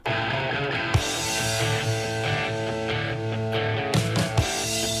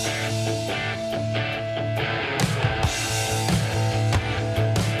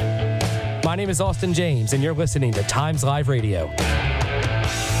name is Austin James, and you're listening to Times Live Radio.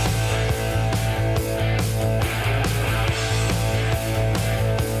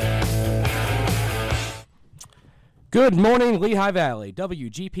 Good morning, Lehigh Valley.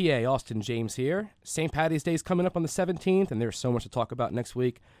 WGPA, Austin James here. St. Patty's Day is coming up on the 17th, and there's so much to talk about next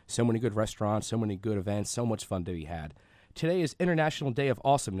week. So many good restaurants, so many good events, so much fun to be had. Today is International Day of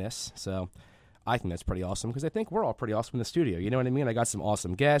Awesomeness, so I think that's pretty awesome because I think we're all pretty awesome in the studio. You know what I mean? I got some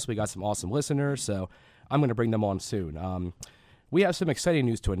awesome guests. We got some awesome listeners, so I'm going to bring them on soon. We have some exciting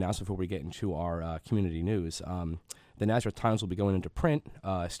news to announce before we get into our community news. The Nazareth Times will be going into print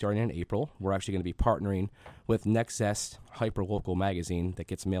starting in April. We're actually going to be partnering with Next Zest Hyperlocal magazine that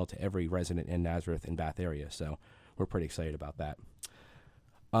gets mailed to every resident in Nazareth and Bath area, so we're pretty excited about that.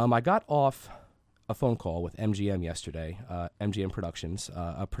 I got off a phone call with MGM yesterday, MGM Productions,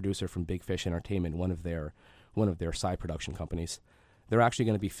 a producer from Big Fish Entertainment, one of their side production companies. They're actually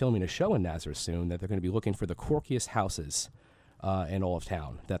going to be filming a show in Nazareth soon that they're going to be looking for the quirkiest houses in all of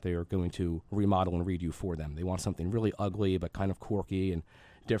town that they are going to remodel and redo for them. They want something really ugly but kind of quirky and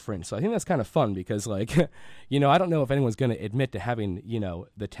different. So I think that's kind of fun because, like, I don't know if anyone's going to admit to having,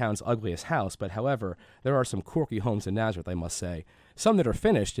 the town's ugliest house, but however, there are some quirky homes in Nazareth, I must say. Some that are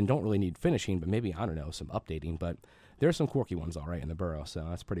finished and don't really need finishing, but maybe, some updating. But there's some quirky ones, all right, in the borough, so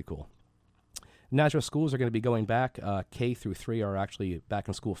that's pretty cool. Nazareth schools are going to be going back. K through 3 are actually back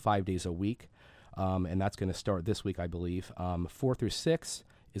in school 5 days a week. And that's going to start this week, I believe. 4 through 6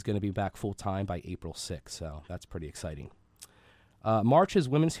 is going to be back full-time by April 6th, so that's pretty exciting. March is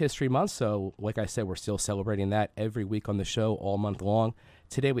Women's History Month, so like I said, we're still celebrating that every week on the show all month long.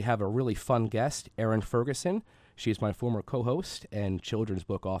 Today we have a really fun guest, Erin Ferguson. She's my former co-host and children's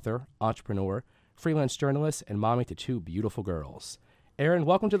book author, entrepreneur, freelance journalist, and mommy to 2 beautiful girls. Erin,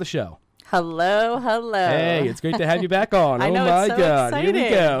 welcome to the show. Hello. Hey, it's great to have you back on. I know, my it's so God, exciting.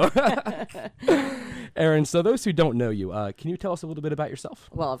 Here we go. Erin, so those who don't know you, can you tell us a little bit about yourself?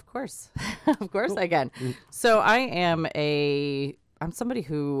 Well, of course. Of course I can. So I'm somebody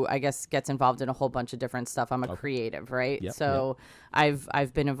who, I guess, gets involved in a whole bunch of different stuff. I'm a creative, right? Yep.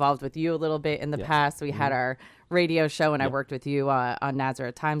 I've been involved with you a little bit in the past. We had our radio show, and I worked with you on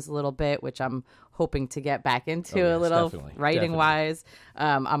Nazareth Times a little bit, which I'm hoping to get back into a little writing-wise.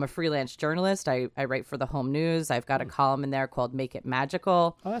 I'm a freelance journalist. I write for the Home News. I've got a column in there called Make It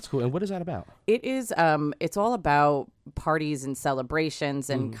Magical. Oh, that's cool. And what is that about? It is, it's all about parties and celebrations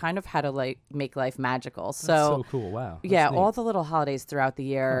and kind of how to make life magical. So, that's so cool. Wow. That's neat. All the little holidays throughout the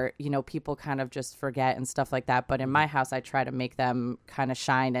year, people kind of just forget and stuff like that. But in my house, I try to make them kind of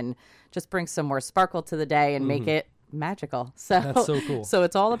shine and just bring some more sparkle to the day and make it magical. So that's so cool. So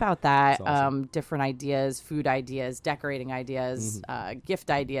it's all about that. That's awesome. Different ideas, food ideas, decorating ideas,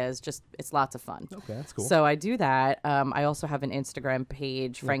 gift ideas. Just it's lots of fun. Okay, that's cool. So I do that. I also have an Instagram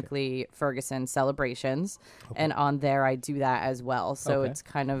page, Frankly Ferguson Celebrations, and on there I do that as well. So it's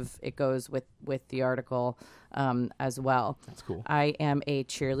kind of it goes with the article as well. That's cool. I am a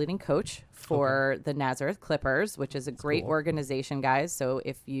cheerleading coach for the Nazareth Clippers, which is a great organization, guys. So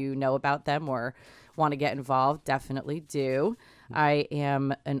if you know about them or want to get involved, definitely do. I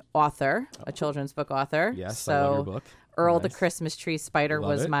am an author, a children's book author. Yes, so I love your book. Earl Nice. the Christmas Tree Spider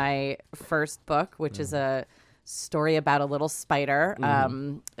was my first book, which is a story about a little spider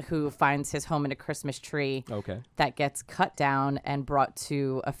who finds his home in a Christmas tree that gets cut down and brought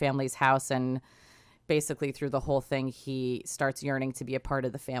to a family's house, and basically through the whole thing he starts yearning to be a part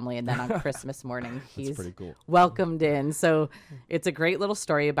of the family, and then on Christmas morning he's pretty cool. welcomed in. So it's a great little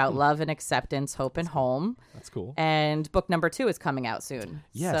story about love and acceptance, hope and home. That's cool. And book number 2 is coming out soon.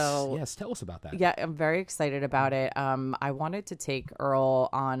 Yes, tell us about that. Yeah, I'm very excited about it. I wanted to take Earl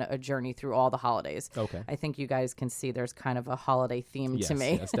on a journey through all the holidays. Okay. I think you guys can see there's kind of a holiday theme to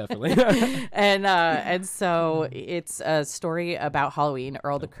me. Yes, definitely. And so it's a story about Halloween.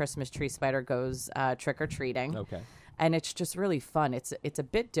 Earl the Christmas Tree Spider goes trick-or-treating. Okay. And it's just really fun. It's a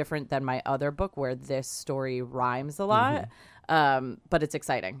bit different than my other book where this story rhymes a lot. But it's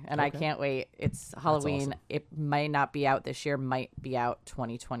exciting, and I can't wait. It's Halloween. Awesome. It might not be out this year, might be out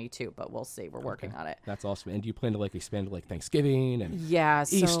 2022, but we'll see. We're working on it. That's awesome. And do you plan to expand to Thanksgiving and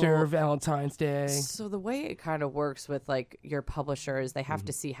so, Easter, Valentine's Day? So the way it kind of works with your publishers, they have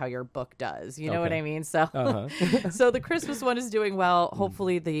to see how your book does. You know what I mean? So so the Christmas one is doing well.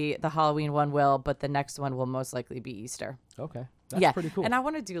 Hopefully the Halloween one will, but the next one will most likely be Easter. Okay. That's pretty cool. And I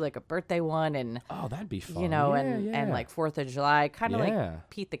want to do like a birthday one and that'd be fun. You know, and like 4th of July, kind of like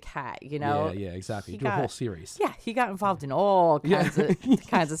Pete the Cat, you know. Yeah, exactly. Do a whole series. Yeah, he got involved in all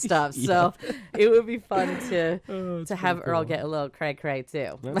kinds of stuff. So it would be fun to have Earl get a little cray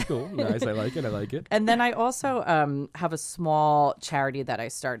too. That's cool. Nice. I like it. And then I also have a small charity that I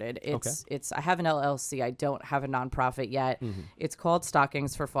started. It's I have an LLC. I don't have a nonprofit yet. Mm-hmm. It's called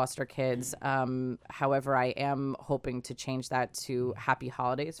Stockings for Foster Kids. However, I am hoping to change that to Happy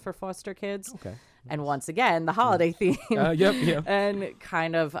Holidays for Foster Kids. Okay. And once again, the holiday theme. Yep. And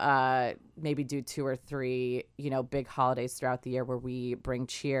kind of maybe do 2 or 3, big holidays throughout the year where we bring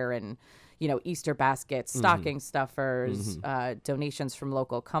cheer and, Easter baskets, stocking stuffers, donations from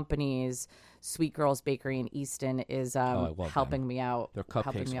local companies. Sweet Girls Bakery in Easton is helping me out. Their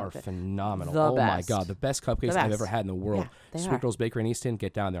cupcakes are phenomenal. The best. My God, the best cupcakes I've ever had in the world. Yeah, Sweet Girls Bakery in Easton,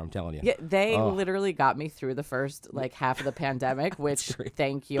 get down there, I'm telling you. Yeah, they literally got me through the first half of the pandemic, which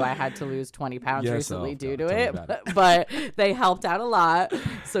thank you. I had to lose 20 pounds recently due to it, but they helped out a lot.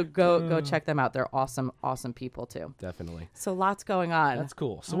 So go check them out. They're awesome people too. Definitely. So lots going on. That's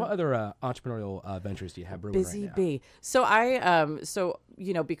cool. So what other entrepreneurial ventures do you have brewing right now? Busy bee. So I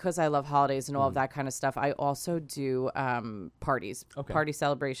because I love holidays and all of that kind of stuff, I also do parties, party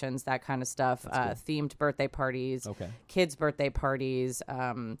celebrations, that kind of stuff, cool. Themed birthday parties, kids' birthday parties,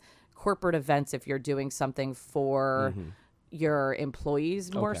 corporate events if you're doing something for your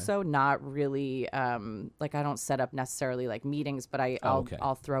employees more so, not really like I don't set up necessarily like meetings, but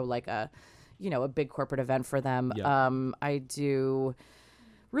I'll throw like a big corporate event for them. Yep. I do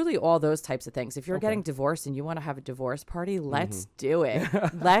really all those types of things. If you're getting divorced and you want to have a divorce party, let's do it.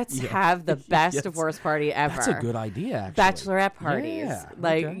 Let's have the best divorce party ever. That's a good idea, actually. Bachelorette parties.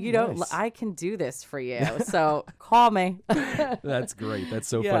 Nice. I can do this for you. So call me. That's great. That's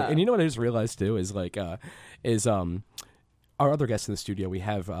so funny. And you know what I just realized too is our other guest in the studio, we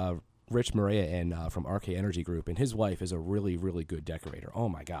have Rich Maria from RK Energy Group, and his wife is a really, really good decorator. Oh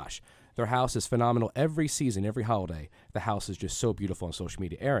my gosh. Their house is phenomenal. Every season, every holiday, the house is just so beautiful on social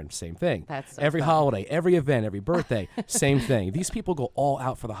media. Aaron, same thing. That's so every fun. Holiday, every event, every birthday, same thing. These people go all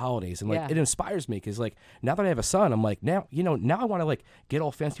out for the holidays, and it inspires me because now that I have a son, I'm like now I want to get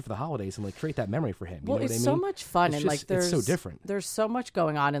all fancy for the holidays and create that memory for him. You know what I mean? So much fun, and it's so different. There's so much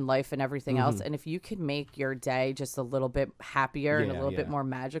going on in life and everything else, and if you can make your day just a little bit happier and a little bit more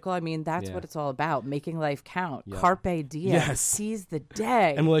magical, I mean that's what it's all about. Making life count. Yep. Carpe diem. Yes. Seize the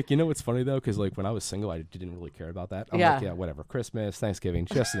day. And what's funny though, because when I was single, I didn't really care about that. I'm like, whatever. Christmas, Thanksgiving,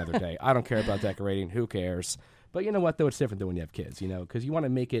 just another day. I don't care about decorating. Who cares? But you know what, though? It's different than when you have kids, because you want to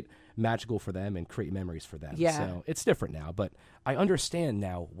make it magical for them and create memories for them. Yeah. So it's different now, but I understand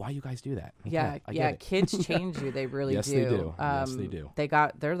now why you guys do that. Okay, Kids change you. They really yes, do. They do. Yes, they do.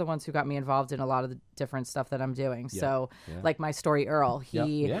 They're the ones who got me involved in a lot of the different stuff that I'm doing. Yeah. So like my story, Earl,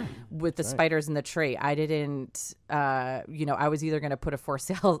 with the spiders in the tree, I didn't, I was either going to put a for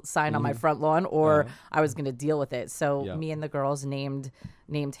sale sign on my front lawn or I was going to deal with it. So me and the girls named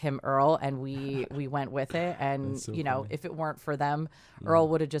him Earl, and we went with it. And so funny. If it weren't for them, Earl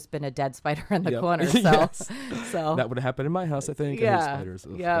would have just been a dead spider in the corner. So, so that would have happened in my house, I think. Spiders.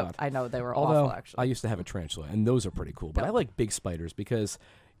 I know they were Although, awful. Actually, I used to have a tarantula, and those are pretty cool. But I like big spiders because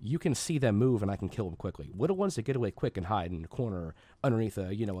you can see them move, and I can kill them quickly. Little ones that get away quick and hide in the corner underneath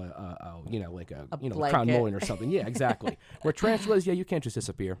a crown molding or something. Yeah, exactly. Where tarantulas, you can't just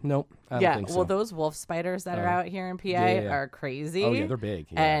disappear. Nope. I don't think so. Well, those wolf spiders that are out here in PA are crazy. Oh yeah, they're big.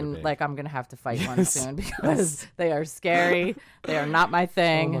 Yeah, and they're big. I'm gonna have to fight one soon because they are scary. They are not my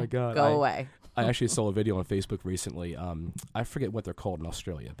thing. Oh my God. Go away. I actually saw a video on Facebook recently. I forget what they're called in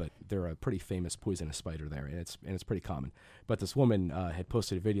Australia, but they're a pretty famous poisonous spider there, and it's pretty common. But this woman had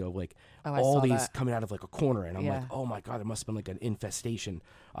posted a video of all these coming out of a corner, and I'm like, oh my God, there must have been an infestation.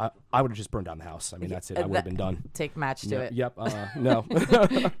 I would have just burned down the house. I mean, that's it. I would have been done. Take match to it. Yep. No.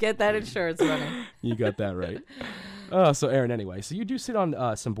 Get that insurance money. You got that right. So Aaron, anyway, so you do sit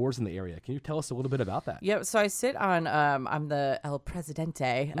on some boards in the area. Can you tell us a little bit about that? Yeah, so I sit on, I'm the El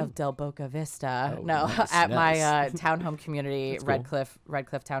Presidente of Del Boca Vista. Nice. My townhome community, That's cool.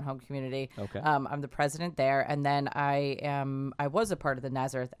 Redcliffe Townhome Community. Okay. I'm the president there, and then I was a part of the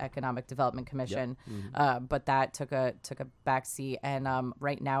Nazareth Economic Development Commission, but that took a back seat, and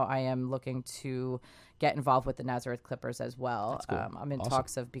right now I am looking to get involved with the Nazareth Clippers as well. That's cool. I'm in Awesome.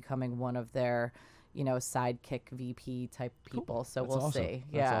 talks of becoming one of their sidekick VP type people. Cool. So That's we'll awesome. see.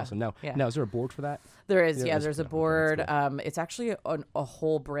 That's awesome. Now, is there a board for that? There is. Yeah, there's a board. Cool. It's actually a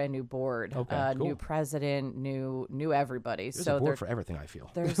whole brand new board. Okay, cool. New president, new everybody. There's a board for everything, I feel.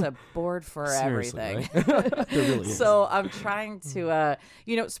 There's a board for everything. Right? There really is. So I'm trying to,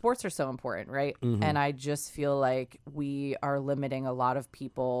 sports are so important, right? Mm-hmm. And I just feel like we are limiting a lot of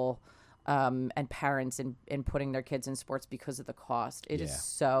people and parents in putting their kids in sports because of the cost. It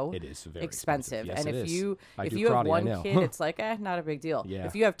is very expensive. Yes, and if you have one kid, it's like not a big deal. Yeah.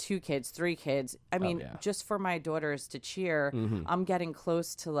 If you have 2 kids, 3 kids, just for my daughters to cheer, I'm getting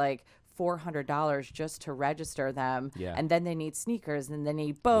close to like $400 just to register them. Yeah. And then they need sneakers and they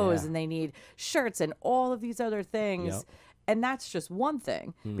need bows and they need shirts and all of these other things. Yep. And that's just one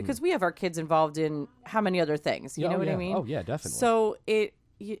thing because we have our kids involved in how many other things, you know what I mean? Oh yeah, definitely. So it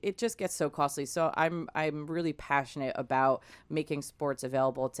just gets so costly. So I'm really passionate about making sports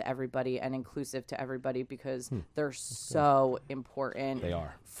available to everybody and inclusive to everybody because they're so important. They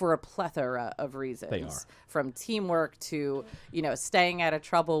are. For a plethora of reasons. They are. From teamwork to, staying out of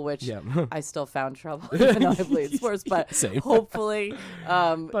trouble, which I still found trouble even though I played sports, but hopefully,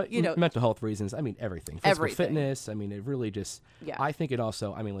 but mental health reasons, everything. Physical fitness, it really just, I think it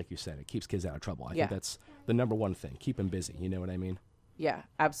also, like you said, it keeps kids out of trouble. I think that's the number one thing. Keep them busy. You know what I mean? Yeah,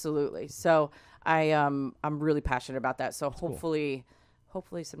 absolutely. So I'm really passionate about that. So hopefully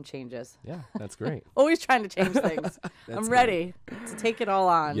some changes. Yeah, that's great. Always trying to change things. I'm ready to take it all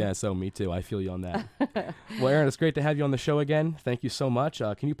on. Yeah, so me too. I feel you on that. Well, Erin, it's great to have you on the show again. Thank you so much.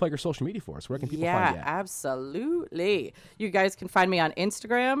 Can you plug your social media for us? Where can people find you? Yeah, absolutely. You guys can find me on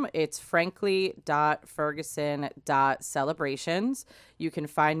Instagram. It's frankly.ferguson.celebrations. You can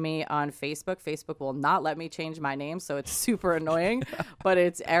find me on Facebook. Facebook will not let me change my name, so it's super annoying. But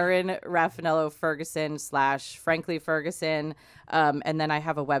it's Erin Raffanello Ferguson / Frankly Ferguson. And then I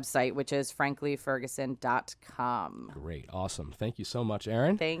have a website, which is franklyferguson.com. Great. Awesome. Thank you so much,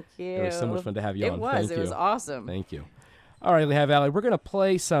 Erin. Thank you. It was so much fun to have you on. It was awesome. Thank you. All right, Lehigh Valley, we're going to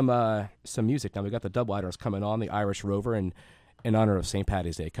play some music now. We got the Dubliners coming on, the Irish Rover, in honor of St.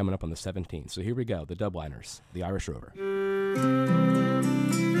 Paddy's Day coming up on the 17th. So here we go, the Dubliners, the Irish Rover.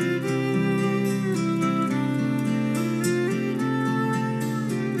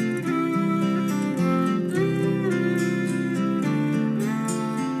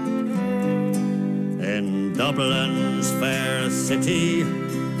 In Dublin's fair city,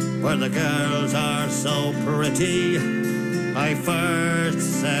 where the girls are so pretty, I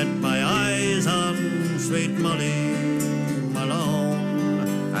first set my eyes on sweet Molly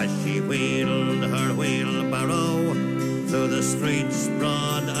Malone as she wheeled her wheelbarrow through the streets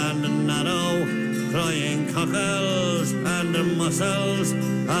broad and narrow, crying cockles and mussels,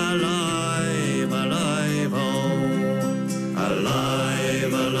 alive, alive, oh,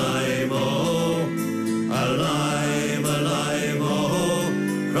 alive, alive, oh, alive, alive, oh,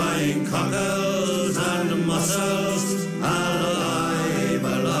 crying cockles and mussels, alive,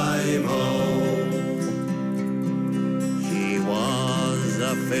 alive, oh. She was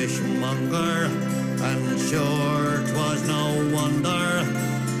a fishmonger, and sure 'twas no wonder,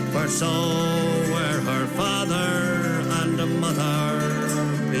 for so were her father and mother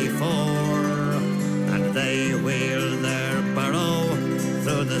before, and they wheeled their barrow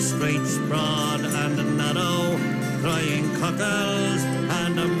through the streets broad and narrow, crying cockles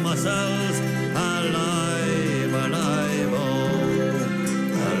and mussels, alive, alive, oh,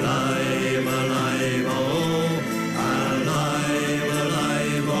 alive, alive, oh, alive,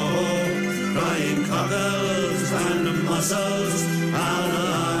 alive, oh, crying cockles and mussels,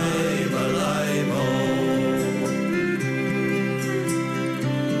 alive, alive, oh.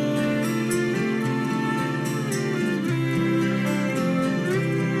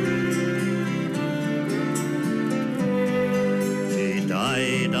 She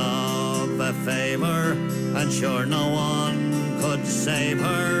died of a fever, and sure no one could save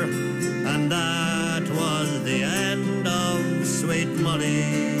her, and that was the end of sweet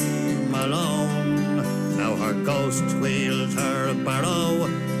Molly Malone. Now her ghost wheels her barrow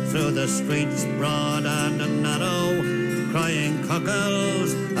through the streets broad and narrow, crying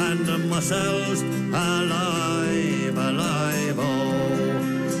cockles and mussels, alive, alive,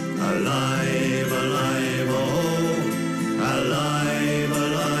 oh, alive, alive, oh, alive,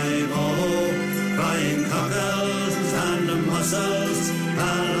 alive, oh, crying cockles and mussels,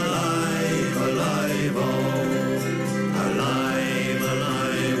 alive, alive, oh, alive,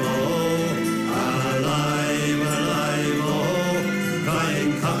 alive, oh, alive, alive, oh,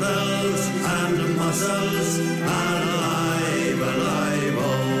 crying cockles and mussels, alive, alive, oh.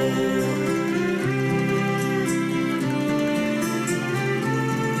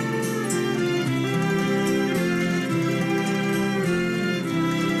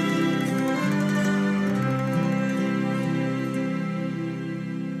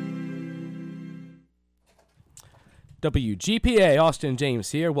 WGPA, Austin James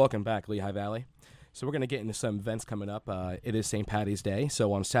here. Welcome back, Lehigh Valley. So we're going to get into some events coming up. It is St. Paddy's Day.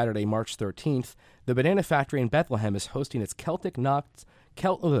 So on Saturday, March 13th, the Banana Factory in Bethlehem is hosting its Celtic Knots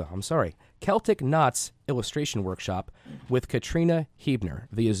illustration workshop with Katrina Hebner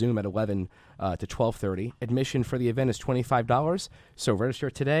via Zoom at 11 to 12:30. Admission for the event is $25, so register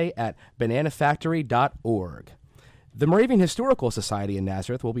today at bananafactory.org. The Moravian Historical Society in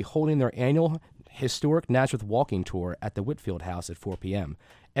Nazareth will be holding their annual Historic Nazareth Walking Tour at the Whitfield House at 4 p.m.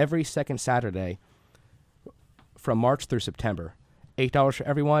 every second Saturday from March through September. $8 for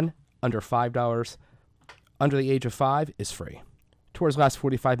everyone, under $5. Under the age of 5 is free. Tours last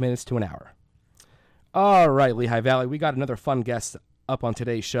 45 minutes to an hour. All right, Lehigh Valley, we got another fun guest up on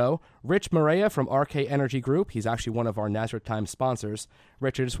today's show. Rich Morea from RK Energy Group. He's actually one of our Nazareth Times sponsors.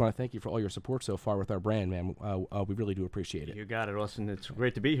 Rich, I just want to thank you for all your support so far with our brand, man. We really do appreciate it. You got it, Austin. It's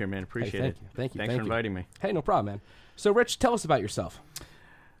great to be here, man. Appreciate it. Thank you. Thanks for inviting me. Hey, no problem, man. So, Rich, tell us about yourself.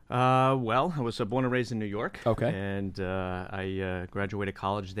 Well, I was born and raised in New York. Okay. And I graduated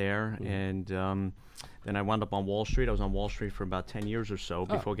college there, and then I wound up on Wall Street. I was on Wall Street for about 10 years or so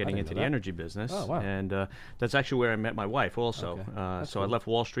before getting into the energy business. Oh, wow. And that's actually where I met my wife also. Okay. So cool. I left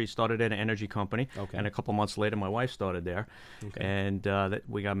Wall Street, started at an energy company, and a couple months later my wife started there. Okay. And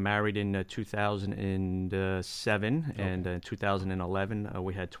we got married in 2007, and in 2011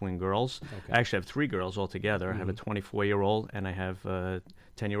 we had twin girls. Okay. I actually have 3 girls altogether. Mm-hmm. I have a 24-year-old, and I have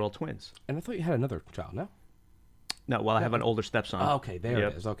 10-year-old twins. And I thought you had another child, no? No, well, I have an older stepson. Oh, okay, there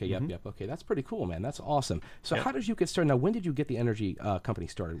it is. Okay, yep. Okay, that's pretty cool, man. That's awesome. So how did you get started? Now, when did you get the energy company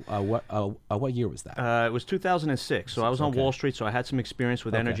started? What year was that? It was 2006. So I was on Wall Street, so I had some experience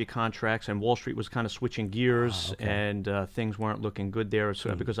with energy contracts, and Wall Street was kind of switching gears, and things weren't looking good there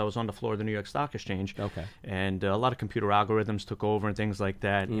because I was on the floor of the New York Stock Exchange. Okay. And a lot of computer algorithms took over and things like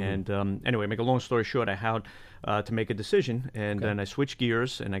that. Mm-hmm. And anyway, make a long story short, I had to make a decision, and then I switched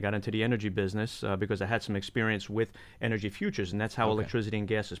gears, and I got into the energy business because I had some experience with energy futures, and that's how electricity and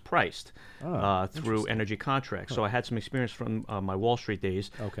gas is priced through energy contracts. So I had some experience from my Wall Street days,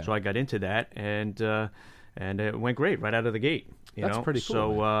 so I got into that, and it went great right out of the gate. That's pretty cool.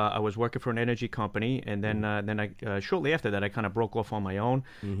 So I was working for an energy company, and then I shortly after that I kind of broke off on my own,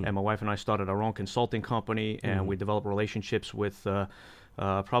 and my wife and I started our own consulting company, and we developed relationships with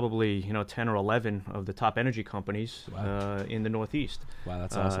probably 10 or 11 of the top energy companies in the Northeast. Wow,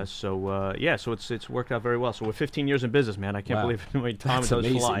 that's awesome. So it's worked out very well. So we're 15 years in business, man. I can't believe how many times does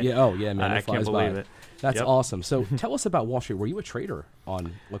fly. Yeah, man. I can't believe it. That's awesome. So tell us about Wall Street. Were you a trader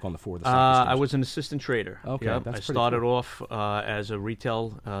on the floor of the stock exchange? I was an assistant trader. Okay, I started off as a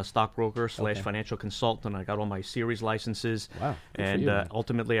retail stockbroker / financial consultant. I got all my series licenses. Wow. And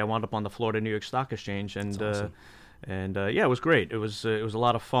ultimately, I wound up on the floor of the New York Stock Exchange. And awesome. And it was great. It was a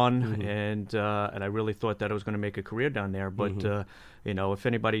lot of fun, and I really thought that I was going to make a career down there. But if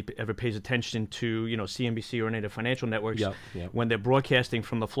anybody ever pays attention to CNBC or any of the financial networks, when they're broadcasting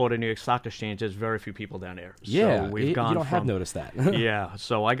from the Florida New York Stock Exchange, there's very few people down there. Yeah, so you have noticed that. Yeah,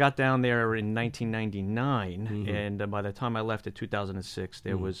 so I got down there in 1999, and by the time I left in 2006,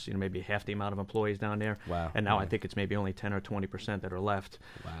 there was maybe half the amount of employees down there. Wow. And now I think it's maybe only 10 or 20% that are left.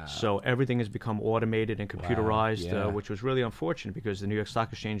 Wow. So everything has become automated and computerized. Which was really unfortunate because the New York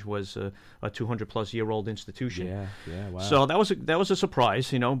Stock Exchange was a 200-plus-year-old institution. Wow. So that was a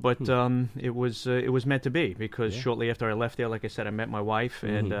surprise, but it was meant to be because shortly after I left there, like I said, I met my wife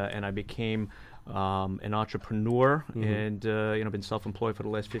and I became an entrepreneur and been self-employed for the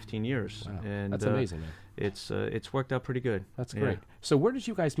last 15 years. Wow. And that's amazing, man. It's worked out pretty good. That's great. So where did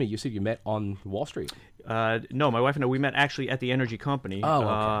you guys meet? You said you met on Wall Street. No, my wife and I, we met actually at the energy company,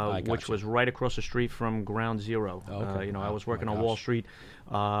 which you. was right across the street from Ground Zero. I was working on Wall Street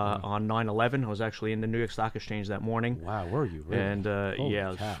on 9/11. I was actually in the New York Stock Exchange that morning. Wow, were you? Really? And it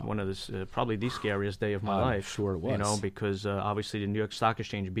was one of the probably the scariest day of my life. Sure it was. Because obviously the New York Stock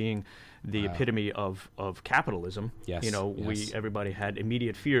Exchange being the epitome of capitalism. Yes. Everybody had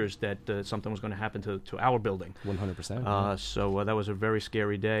immediate fears that something was going to happen to our building. 100%. So that was a very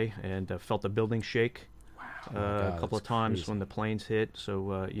scary day, and felt the building shake. God, a couple of times crazy. when the planes hit.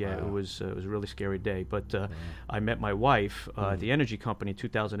 So it was a really scary day. But I met my wife at the energy company in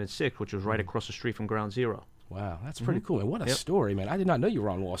 2006, which was right across the street from Ground Zero. Wow, that's pretty cool. And what a story, man. I did not know you were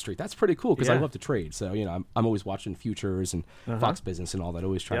on Wall Street. That's pretty cool because I love to trade. So, I'm always watching futures and Fox Business and all that,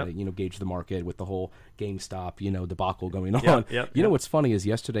 always trying to, gauge the market with the whole GameStop, debacle going on. Yep. You know what's funny is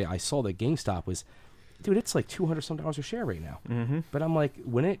yesterday I saw that GameStop was dude, it's like $200 some a share right now. Mm-hmm. But I'm like,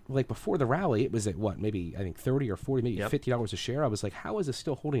 when it, like before the rally, it was at what, maybe, I think 30 or 40, maybe $50 a share. I was like, how is it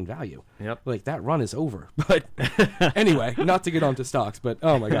still holding value? Yep. Like, that run is over. But anyway, not to get onto stocks, but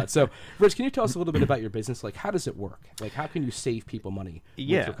oh my God. So, Rich, can you tell us a little bit about your business? Like, how does it work? Like, how can you save people money with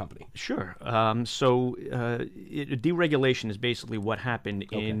your company? Sure. Deregulation is basically what happened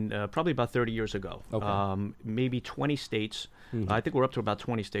in probably about 30 years ago. Maybe 20 states. I think we're up to about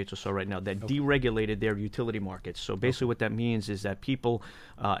 20 states or so right now that deregulated their utility markets. So basically what that means is that people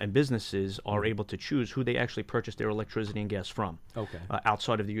and businesses are able to choose who they actually purchase their electricity and gas from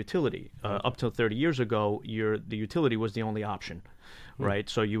outside of the utility. Up till 30 years ago, the utility was the only option. Right,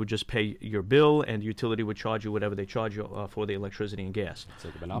 so you would just pay your bill, and the utility would charge you whatever they charge you for the electricity and gas. It's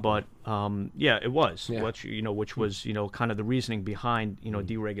like a monopoly. But it was, which was kind of the reasoning behind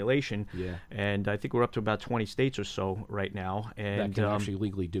deregulation. Yeah. And I think we're up to about 20 states or so right now, and that can actually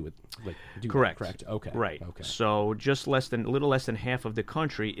legally do it. Correct. Correct. Okay. Right. Okay. So just a little less than half of the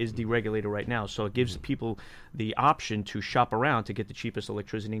country is deregulated right now. So it gives people the option to shop around to get the cheapest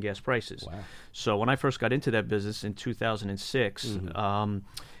electricity and gas prices. Wow. So when I first got into that business in 2006.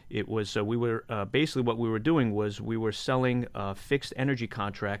 It was we were basically what we were doing was we were selling fixed energy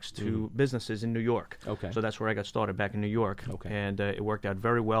contracts to businesses in New York. Okay. So that's where I got started, back in New York. Okay. And it worked out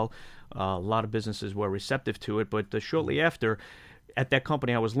very well. A lot of businesses were receptive to it, but shortly after, at that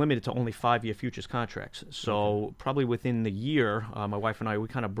company, I was limited to only 5-year futures contracts. So probably within the year, my wife and I, we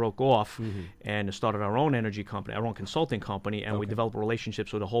kind of broke off and started our own energy company, our own consulting company, and we developed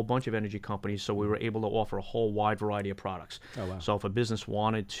relationships with a whole bunch of energy companies, so we were able to offer a whole wide variety of products. Oh, wow. So if a business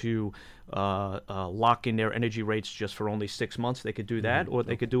wanted to lock in their energy rates just for only 6 months, they could do that, or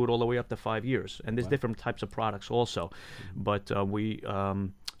they could do it all the way up to 5 years. And there's different types of products also. But we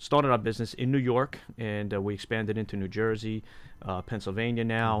started our business in New York, and we expanded into New Jersey, Pennsylvania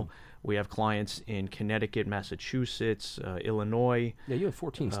now. We have clients in Connecticut, Massachusetts, Illinois. Yeah, you have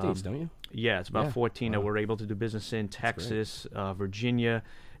 14 states, don't you? Yeah, it's about 14 that we're able to do business in. Texas, Virginia,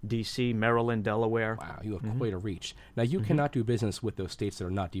 D.C., Maryland, Delaware. Wow, you have quite a reach. Now, you cannot do business with those states that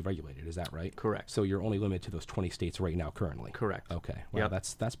are not deregulated, is that right? Correct. So you're only limited to those 20 states right now currently? Correct. Okay. Wow,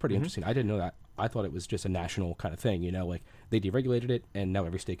 that's pretty interesting. I didn't know that. I thought it was just a national kind of thing, like they deregulated it, and now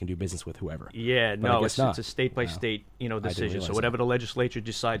every state can do business with whoever. Yeah, but no, it's a state-by-state decision. So whatever the legislature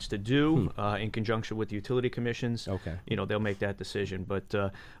decides to do in conjunction with the utility commissions, they'll make that decision. But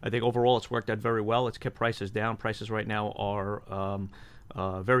I think overall it's worked out very well. It's kept prices down. Prices right now are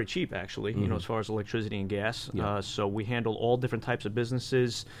very cheap, actually, as far as electricity and gas. So we handle all different types of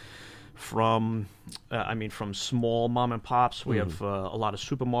businesses. From small mom and pops. We have a lot of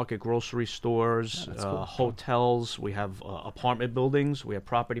supermarket, grocery stores, hotels. We have apartment buildings. We have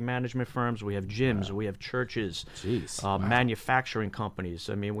property management firms. We have gyms. We have churches. Manufacturing companies.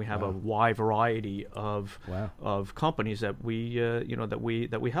 I mean, we have a wide variety of companies that we that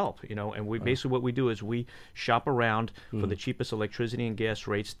we help. And we basically what we do is we shop around for the cheapest electricity and gas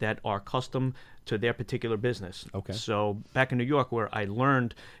rates that are custom to their particular business. Okay. So back in New York, where I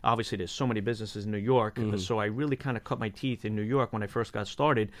learned, obviously there's so many businesses in New York, so I really kind of cut my teeth in New York when I first got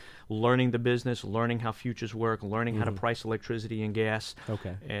started, learning the business, learning how futures work, learning how to price electricity and gas.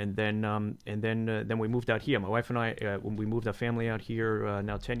 Okay. And then we moved out here. My wife and I, when we moved our family out here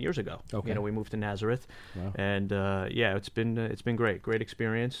now 10 years ago. Okay. We moved to Nazareth, and it's been great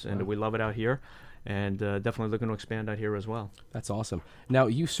experience, and we love it out here. And definitely looking to expand out here as well. That's awesome. Now,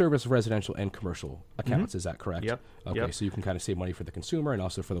 you service residential and commercial accounts, is that correct? Yep. Okay, so you can kind of save money for the consumer and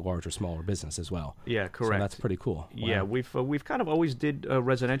also for the larger, smaller business as well. Yeah, correct. So that's pretty cool. Wow. Yeah, we've kind of always did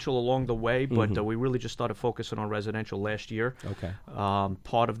residential along the way, but we really just started focusing on residential last year. Okay.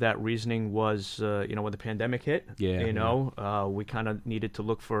 Part of that reasoning was, when the pandemic hit, we kind of needed to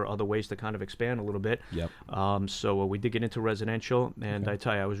look for other ways to kind of expand a little bit. Yep. So we did get into residential, and I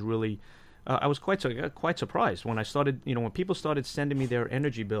tell you, I was really... I was quite surprised when I started. When people started sending me their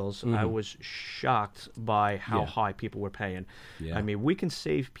energy bills, I was shocked by how high people were paying. Yeah. I mean, we can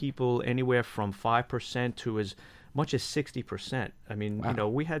save people anywhere from 5% to as much as 60%. I mean,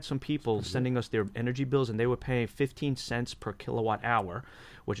 we had some people sending us their energy bills, and they were paying 15 cents per kilowatt hour,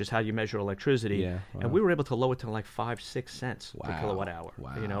 which is how you measure electricity. Yeah, wow. And we were able to lower it to like 5-6 cents per kilowatt hour.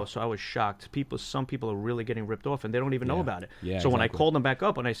 Wow. So I was shocked. Some people are really getting ripped off, and they don't even know about it. Yeah, so when I called them back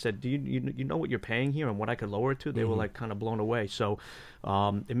up and I said, "Do you know what you're paying here and what I could lower it to?" They were like kind of blown away. So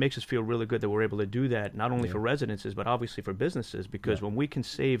it makes us feel really good that we're able to do that, not only for residences but obviously for businesses, because when we can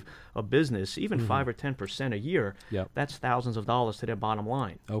save a business even 5 or 10% a year, that's thousands of dollars to their bottom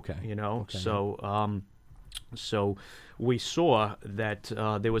line. Okay. So we saw that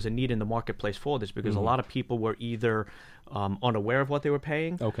there was a need in the marketplace for this, because a lot of people were either unaware of what they were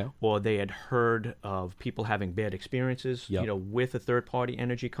paying, okay, or they had heard of people having bad experiences, yep, with a third-party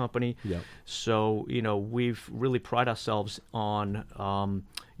energy company. Yep. So, we've really pride ourselves on,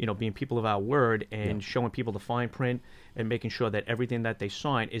 being people of our word and yep, showing people the fine print and making sure that everything that they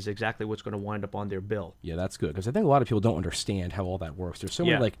sign is exactly what's going to wind up on their bill. Yeah, that's good, because I think a lot of people don't understand how all that works. There's so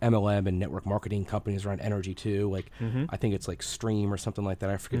many like MLM and network marketing companies around energy too. Like I think it's like Stream or something like that.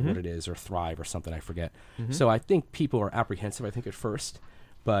 I forget what it is, or Thrive or something. I forget. So I think people are apprehensive, I think, at first.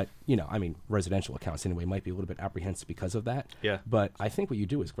 But, residential accounts anyway might be a little bit apprehensive because of that. Yeah. But I think what you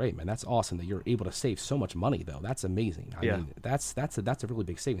do is great, man. That's awesome that you're able to save so much money, though. That's amazing. I mean, that's a really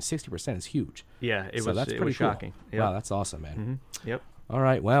big savings. 60% is huge. Yeah, it was pretty shocking. Cool. Yep. Wow, that's awesome, man. Yep. All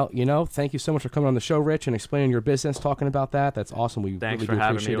right. Well, thank you so much for coming on the show, Rich, and explaining your business, talking about that. That's awesome. We Thanks really for do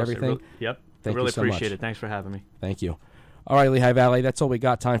having appreciate me. everything. Yep. Thank I really you so appreciate much. it. Thanks for having me. Thank you. All right, Lehigh Valley, that's all we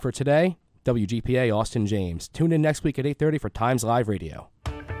got time for today. WGPA, Austin James. Tune in next week at 8:30 for Times Live Radio.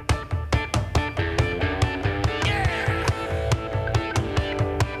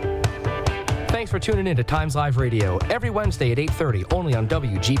 Thanks for tuning in to Times Live Radio every Wednesday at 8:30 only on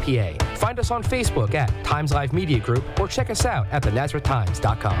WGPA. Find us on Facebook at Times Live Media Group or check us out at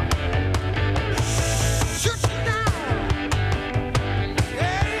thenazarethtimes.com.